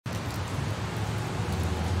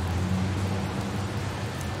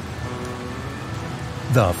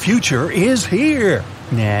The future is here!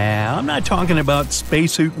 Nah, I'm not talking about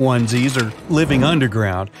spacesuit onesies or living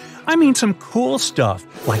underground. I mean some cool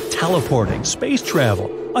stuff like teleporting, space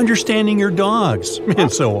travel, understanding your dogs,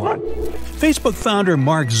 and so on. Facebook founder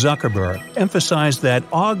Mark Zuckerberg emphasized that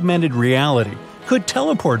augmented reality could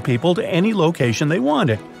teleport people to any location they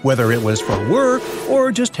wanted, whether it was for work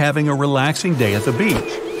or just having a relaxing day at the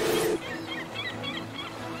beach.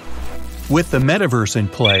 With the Metaverse in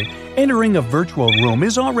play, entering a virtual room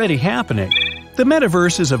is already happening. The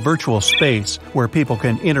Metaverse is a virtual space where people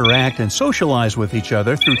can interact and socialize with each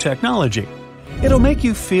other through technology. It'll make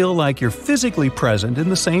you feel like you're physically present in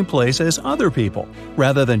the same place as other people,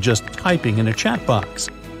 rather than just typing in a chat box.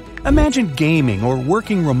 Imagine gaming or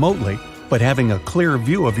working remotely, but having a clear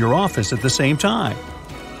view of your office at the same time.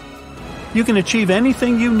 You can achieve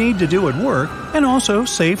anything you need to do at work and also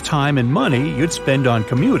save time and money you'd spend on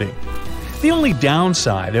commuting. The only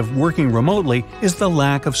downside of working remotely is the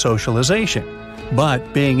lack of socialization.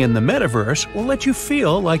 But being in the Metaverse will let you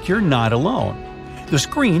feel like you're not alone. The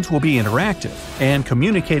screens will be interactive, and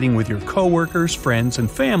communicating with your coworkers, friends, and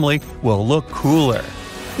family will look cooler.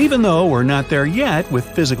 Even though we're not there yet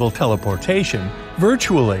with physical teleportation,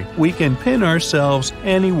 virtually we can pin ourselves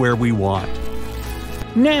anywhere we want.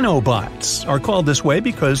 Nanobots are called this way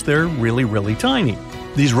because they're really tiny.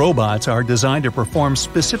 These robots are designed to perform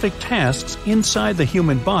specific tasks inside the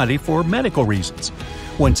human body for medical reasons.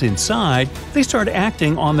 Once inside, they start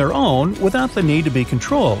acting on their own without the need to be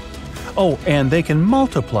controlled. Oh, and they can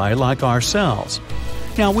multiply like our cells.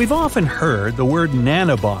 Now, we've often heard the word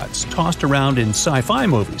nanobots tossed around in sci-fi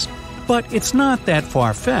movies, but it's not that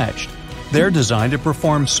far-fetched. They're designed to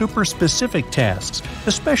perform super-specific tasks,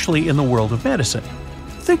 especially in the world of medicine.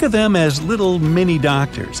 Think of them as little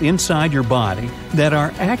mini-doctors inside your body that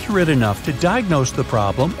are accurate enough to diagnose the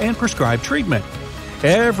problem and prescribe treatment.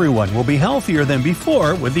 Everyone will be healthier than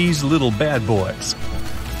before with these little bad boys.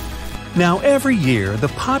 Now, every year, the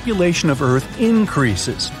population of Earth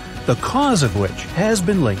increases, the cause of which has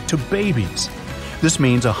been linked to babies. This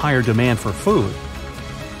means a higher demand for food.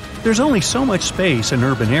 There's only so much space in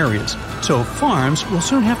urban areas, so farms will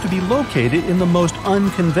soon have to be located in the most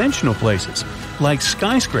unconventional places, like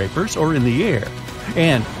skyscrapers or in the air.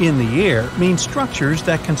 And in the air means structures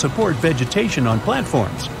that can support vegetation on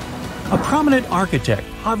platforms. A prominent architect,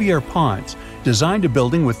 Javier Pons, designed a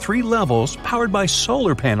building with 3 levels powered by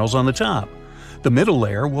solar panels on the top. The middle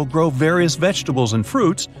layer will grow various vegetables and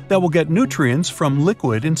fruits that will get nutrients from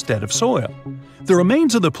liquid instead of soil. The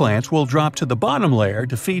remains of the plants will drop to the bottom layer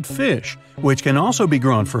to feed fish, which can also be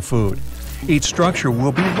grown for food. Each structure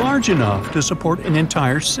will be large enough to support an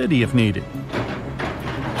entire city if needed.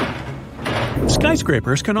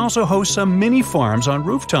 Skyscrapers can also host some mini farms on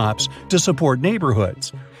rooftops to support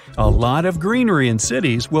neighborhoods. A lot of greenery in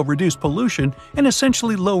cities will reduce pollution and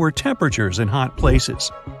essentially lower temperatures in hot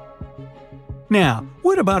places. Now,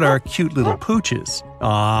 what about our cute little pooches?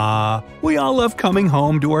 We all love coming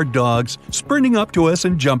home to our dogs, sprinting up to us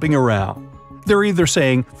and jumping around. They're either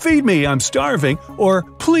saying, "Feed me, I'm starving," or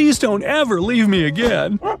 "Please don't ever leave me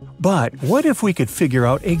again." But what if we could figure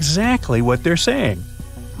out exactly what they're saying?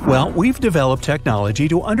 Well, we've developed technology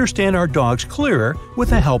to understand our dogs clearer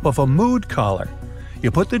with the help of a mood collar. You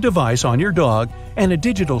put the device on your dog, and a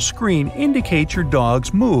digital screen indicates your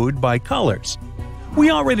dog's mood by colors. We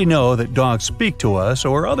already know that dogs speak to us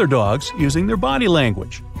or other dogs using their body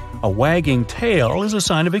language. A wagging tail is a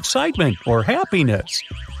sign of excitement or happiness.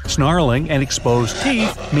 Snarling and exposed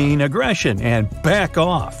teeth mean aggression and back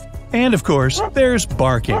off. And of course, there's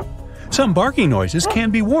barking. Some barking noises can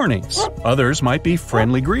be warnings, others might be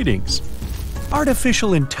friendly greetings.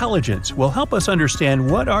 Artificial intelligence will help us understand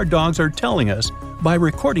what our dogs are telling us by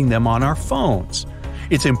recording them on our phones.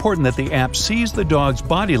 It's important that the app sees the dog's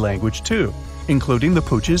body language too, including the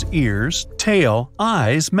pooch's ears, tail,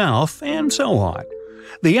 eyes, mouth, and so on.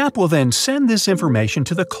 The app will then send this information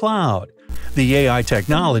to the cloud. The AI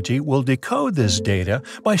technology will decode this data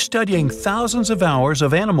by studying thousands of hours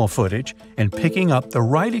of animal footage and picking up the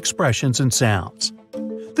right expressions and sounds.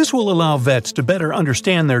 This will allow vets to better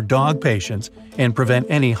understand their dog patients and prevent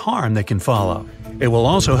any harm that can follow. It will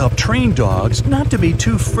also help train dogs not to be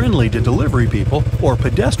too friendly to delivery people or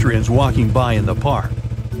pedestrians walking by in the park.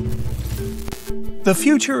 The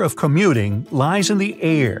future of commuting lies in the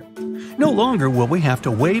air. No longer will we have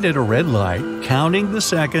to wait at a red light, counting the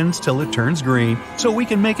seconds till it turns green so we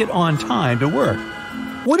can make it on time to work.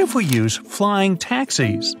 What if we use flying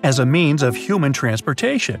taxis as a means of human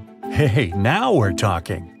transportation? Hey, now we're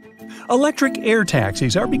talking! Electric air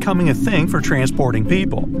taxis are becoming a thing for transporting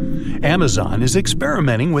people. Amazon is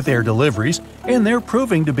experimenting with air deliveries, and they're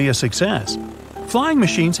proving to be a success. Flying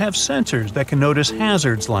machines have sensors that can notice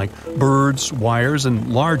hazards like birds, wires,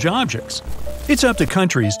 and large objects. It's up to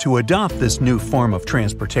countries to adopt this new form of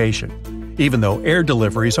transportation. Even though air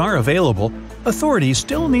deliveries are available, authorities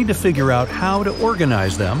still need to figure out how to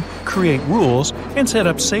organize them, create rules, and set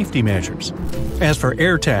up safety measures. As for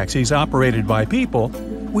air taxis operated by people,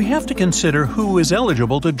 we have to consider who is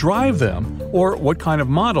eligible to drive them or what kind of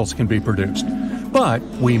models can be produced. But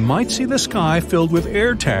we might see the sky filled with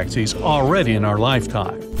air taxis already in our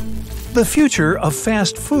lifetime. The future of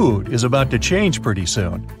fast food is about to change pretty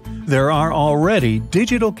soon. There are already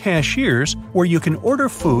digital cashiers where you can order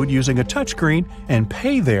food using a touchscreen and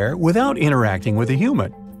pay there without interacting with a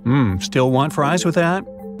human. Still want fries with that?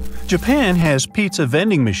 Japan has pizza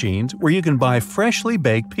vending machines where you can buy freshly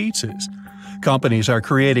baked pizzas. Companies are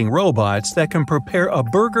creating robots that can prepare a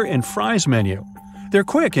burger and fries menu. They're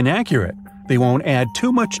quick and accurate. They won't add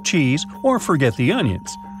too much cheese or forget the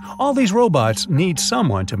onions. All these robots need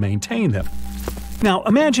someone to maintain them. Now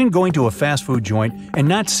imagine going to a fast food joint and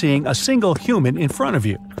not seeing a single human in front of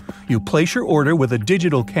you. You place your order with a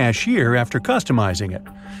digital cashier after customizing it.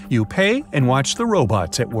 You pay and watch the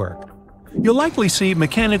robots at work. You'll likely see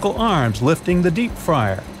mechanical arms lifting the deep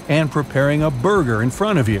fryer and preparing a burger in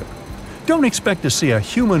front of you. Don't expect to see a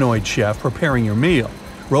humanoid chef preparing your meal.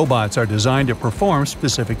 Robots are designed to perform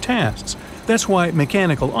specific tasks. That's why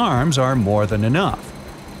mechanical arms are more than enough.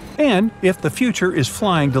 And if the future is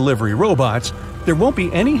flying delivery robots, there won't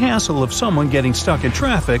be any hassle of someone getting stuck in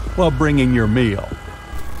traffic while bringing your meal.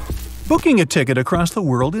 Booking a ticket across the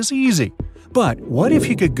world is easy. But what if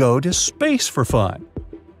you could go to space for fun?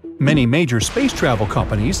 Many major space travel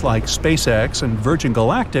companies like SpaceX and Virgin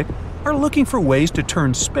Galactic are looking for ways to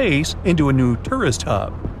turn space into a new tourist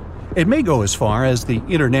hub. It may go as far as the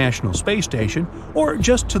International Space Station or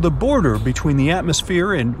just to the border between the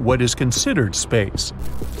atmosphere and what is considered space.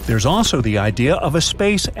 There's also the idea of a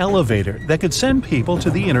space elevator that could send people to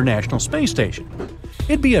the International Space Station.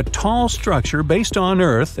 It'd be a tall structure based on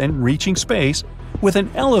Earth and reaching space, with an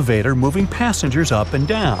elevator moving passengers up and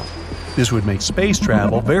down. This would make space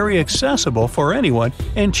travel very accessible for anyone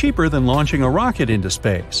and cheaper than launching a rocket into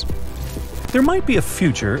space. There might be a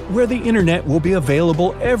future where the internet will be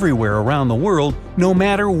available everywhere around the world, no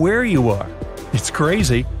matter where you are. It's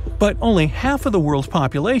crazy, but only half of the world's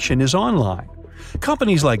population is online.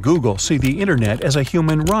 Companies like Google see the internet as a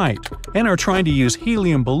human right and are trying to use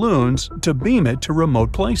helium balloons to beam it to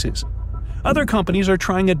remote places. Other companies are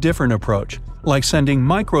trying a different approach, like sending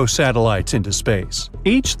microsatellites into space,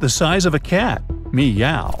 each the size of a cat.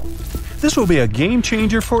 Meow. This will be a game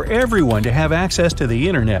changer for everyone to have access to the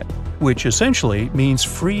internet, which essentially means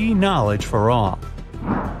free knowledge for all.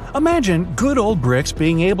 Imagine good old bricks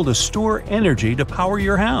being able to store energy to power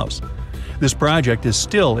your house. This project is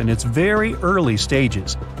still in its very early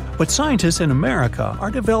stages, but scientists in America are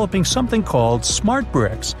developing something called smart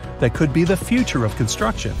bricks that could be the future of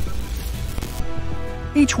construction.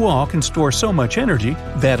 Each wall can store so much energy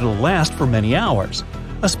that it'll last for many hours.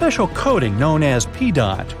 A special coating known as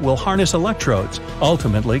PDOT will harness electrodes,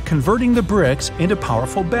 ultimately converting the bricks into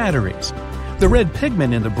powerful batteries. The red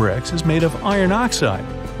pigment in the bricks is made of iron oxide,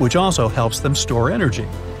 which also helps them store energy.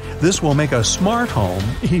 This will make a smart home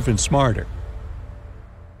even smarter.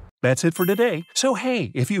 That's it for today. So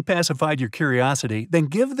hey, if you pacified your curiosity, then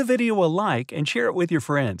give the video a like and share it with your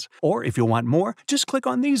friends. Or if you want more, just click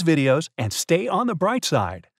on these videos and stay on the bright side.